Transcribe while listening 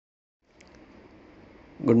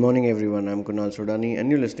Good morning, everyone. I'm Kunal Sudani,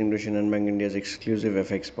 and you're listening to Shinhan Bank India's exclusive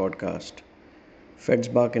FX podcast. Fed's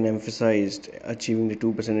Barkin emphasized achieving the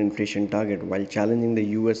 2% inflation target while challenging the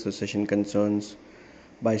US recession concerns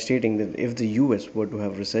by stating that if the US were to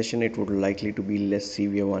have recession, it would likely to be less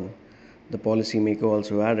severe one. The policymaker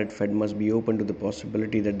also added Fed must be open to the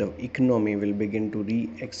possibility that the economy will begin to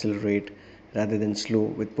re-accelerate rather than slow,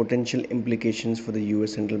 with potential implications for the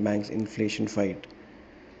US central bank's inflation fight.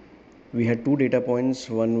 We had two data points.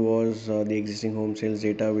 One was the existing home sales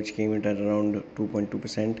data, which came in at around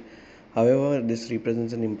 2.2%. However, this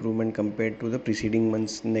represents an improvement compared to the preceding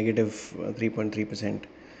month's negative 3.3%.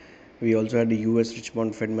 We also had the US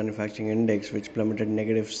Richmond Fed Manufacturing Index, which plummeted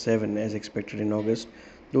negative 7 as expected in August,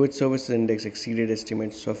 though its services index exceeded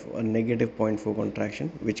estimates of a negative zero point 0.4 contraction,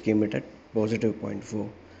 which came in at positive zero point 0.4.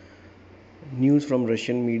 News from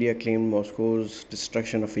Russian media claimed Moscow's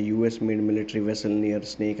destruction of a US made military vessel near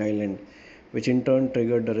Snake Island, which in turn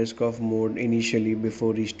triggered the risk off mode initially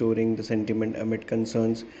before restoring the sentiment amid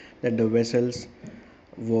concerns that the vessel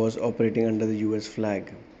was operating under the US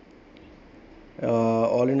flag.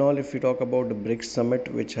 All in all, if we talk about the BRICS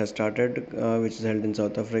summit, which has started, which is held in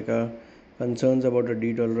South Africa, concerns about the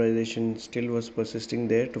de-dollarization still was persisting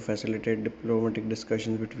there to facilitate diplomatic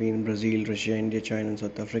discussions between Brazil, Russia, India, China, and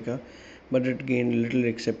South Africa, but it gained little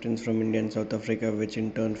acceptance from India and South Africa, which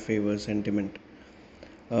in turn favors sentiment.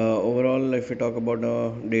 Overall, if we talk about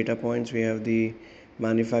data points, we have the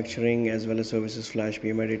manufacturing as well as services flash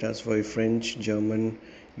PMI data for French, German,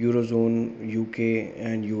 Eurozone, UK,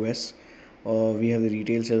 and US. We have the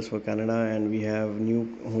retail sales for Canada and we have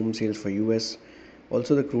new home sales for US.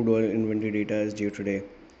 Also, the crude oil inventory data is due today.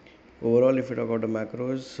 Overall, if we talk about the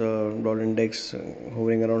macros, dollar index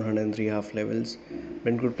hovering around 103 half levels,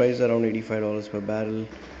 Brent crude price around $85 per barrel.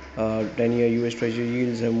 10-year US Treasury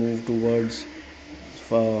yields have moved towards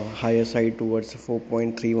higher side towards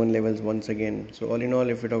 4.31 levels once again. So all in all,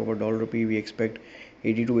 if we talk about dollar rupee, we expect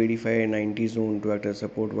 80 to 85 and 90 zone to act as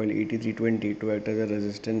support, while 83.20 to act as a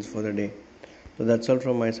resistance for the day. So that's all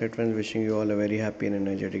from my side, friends. Wishing you all a very happy and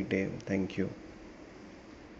energetic day. Thank you.